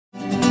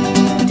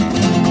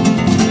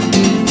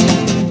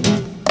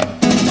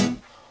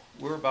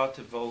about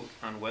to vote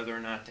on whether or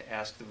not to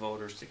ask the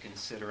voters to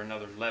consider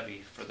another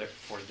levy for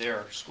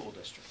their school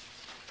district.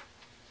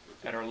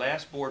 At our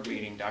last board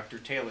meeting, Dr.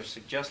 Taylor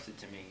suggested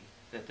to me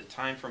that the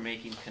time for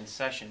making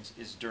concessions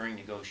is during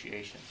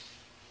negotiations.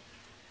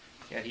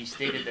 Yet he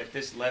stated that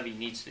this levy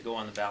needs to go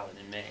on the ballot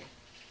in May.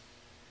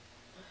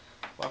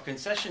 While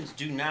concessions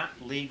do not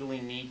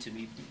legally need to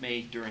be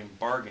made during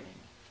bargaining,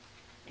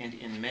 and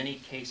in many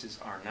cases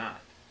are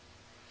not,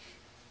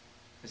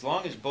 as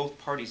long as both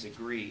parties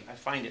agree, I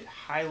find it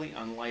highly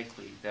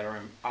unlikely that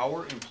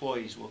our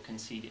employees will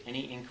concede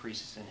any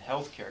increases in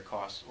health care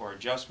costs or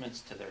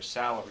adjustments to their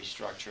salary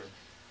structure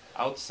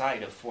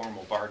outside of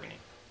formal bargaining.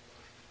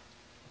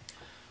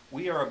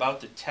 We are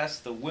about to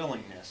test the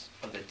willingness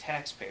of the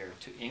taxpayer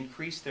to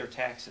increase their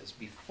taxes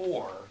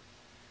before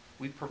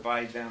we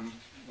provide them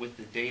with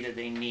the data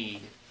they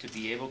need to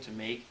be able to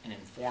make an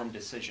informed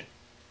decision.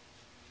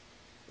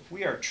 If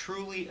we are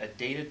truly a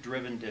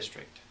data-driven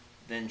district,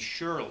 then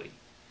surely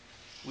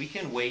we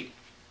can wait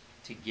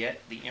to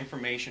get the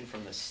information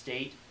from the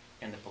state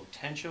and the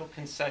potential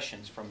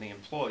concessions from the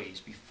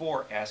employees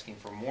before asking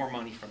for more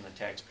money from the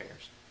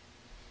taxpayers.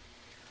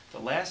 The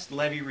last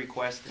levy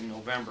request in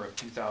November of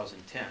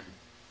 2010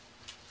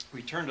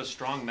 returned a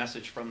strong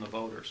message from the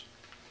voters.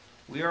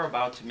 We are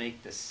about to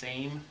make the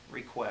same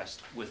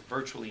request with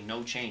virtually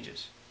no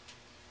changes.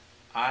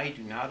 I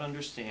do not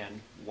understand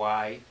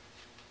why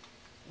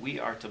we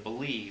are to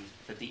believe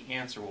that the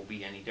answer will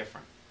be any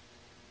different.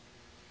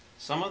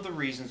 Some of the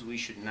reasons we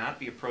should not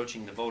be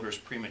approaching the voters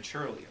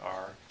prematurely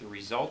are the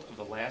result of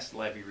the last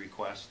levy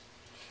request,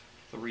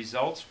 the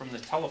results from the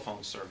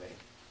telephone survey.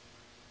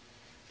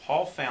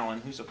 Paul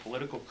Fallon, who's a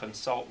political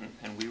consultant,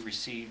 and we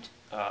received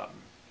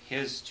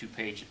his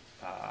two-page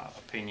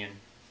opinion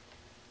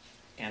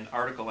and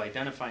article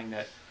identifying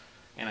that,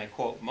 and I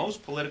quote,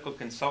 "Most political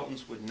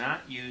consultants would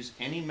not use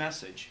any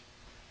message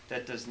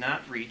that does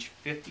not reach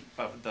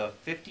the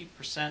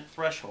 50%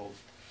 threshold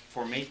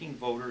for making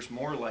voters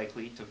more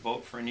likely to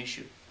vote for an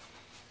issue.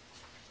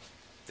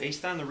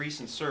 Based on the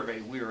recent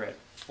survey, we are at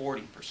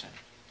 40%.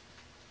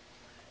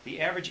 The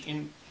average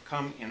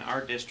income in our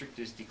district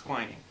is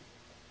declining,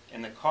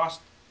 and the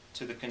cost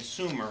to the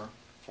consumer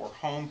for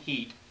home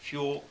heat,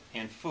 fuel,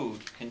 and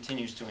food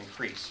continues to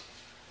increase.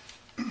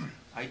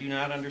 I do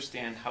not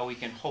understand how we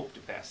can hope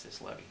to pass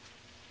this levy.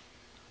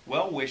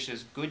 Well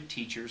wishes, good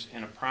teachers,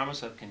 and a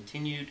promise of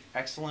continued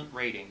excellent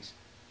ratings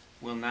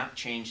will not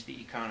change the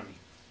economy.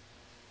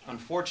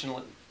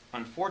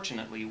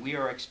 Unfortunately, we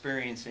are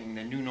experiencing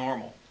the new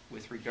normal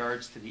with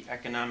regards to the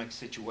economic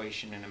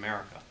situation in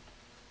America.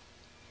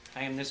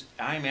 I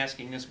am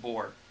asking this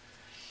board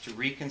to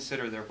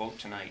reconsider their vote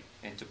tonight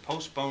and to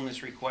postpone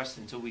this request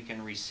until we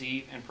can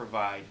receive and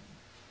provide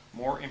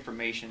more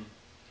information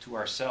to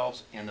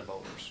ourselves and the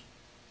voters.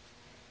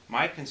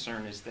 My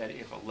concern is that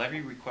if a levy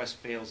request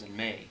fails in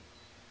May,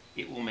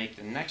 it will make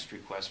the next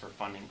request for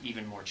funding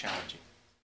even more challenging.